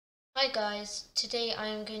Hi guys, today I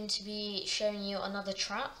am going to be showing you another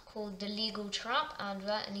trap called the legal trap, and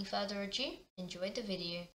without any further ado, enjoy the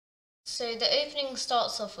video. So the opening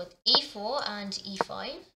starts off with e4 and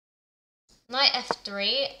e5, knight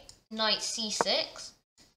f3, knight c6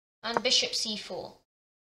 and bishop c4.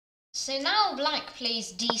 So now black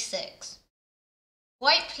plays d6,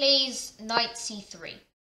 white plays knight c3,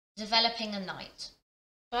 developing a knight.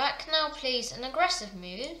 Black now plays an aggressive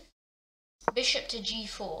move, bishop to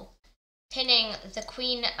g4, pinning the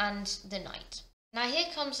queen and the knight. Now here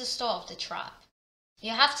comes the start of the trap.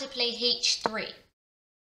 You have to play h3.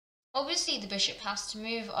 Obviously the bishop has to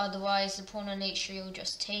move, otherwise the pawn on h3 will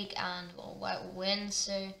just take and white will win.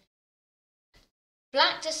 So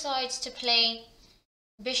black decides to play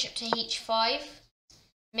bishop to h5,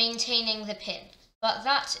 maintaining the pin, but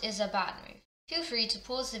that is a bad move. Feel free to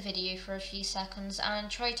pause the video for a few seconds and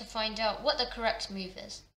try to find out what the correct move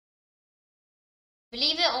is.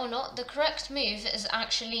 Believe it or not, the correct move is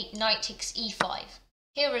actually knight takes e5.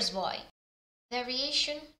 Here is why.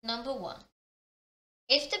 Variation number 1.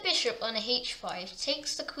 If the bishop on h5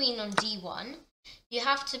 takes the queen on d1, you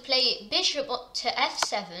have to play bishop to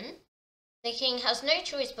f7. The king has no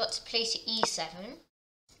choice but to play to e7,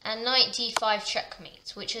 and knight d5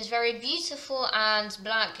 checkmate, which is very beautiful and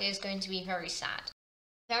black is going to be very sad.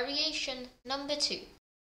 Variation number 2.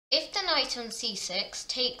 If the knight on c6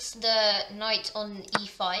 takes the knight on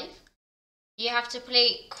e5, you have to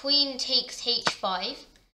play queen takes h5,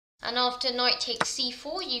 and after knight takes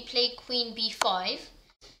c4 you play queen b5,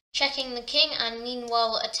 checking the king and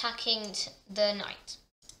meanwhile attacking the knight.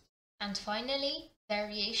 And finally,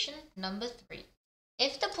 variation number 3.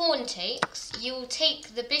 If the pawn takes, you will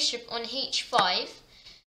take the bishop on h5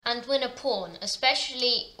 and win a pawn,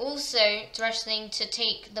 especially also threatening to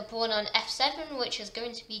take the pawn on f7, which is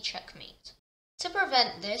going to be checkmate. To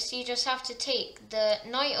prevent this, you just have to take the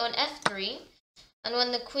knight on f3, and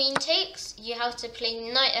when the queen takes, you have to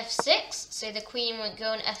play knight f6, so the queen won't go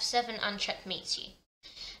on f7 and checkmate you.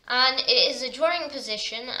 And it is a drawing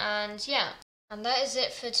position, and yeah. And that is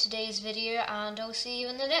it for today's video, and I'll see you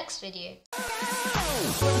in the next video.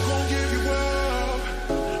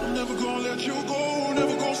 Never gonna let you go,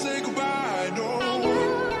 never gonna say goodbye, no.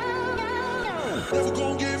 Never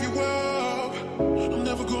gonna give you up, I'm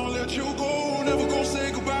never gonna let you go, never gonna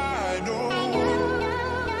say goodbye, no.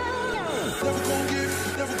 Never gonna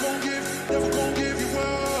give, never gonna give, never gonna give you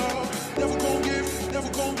up, never gonna give,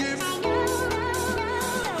 never gonna give.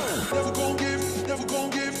 Never gonna give, never gonna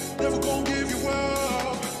give, never gonna give you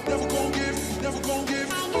up, never gonna give, never gonna give.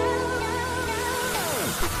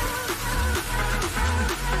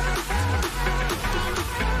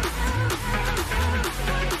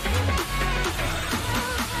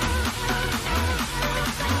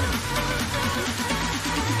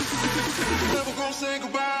 Never gonna say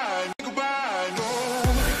goodbye.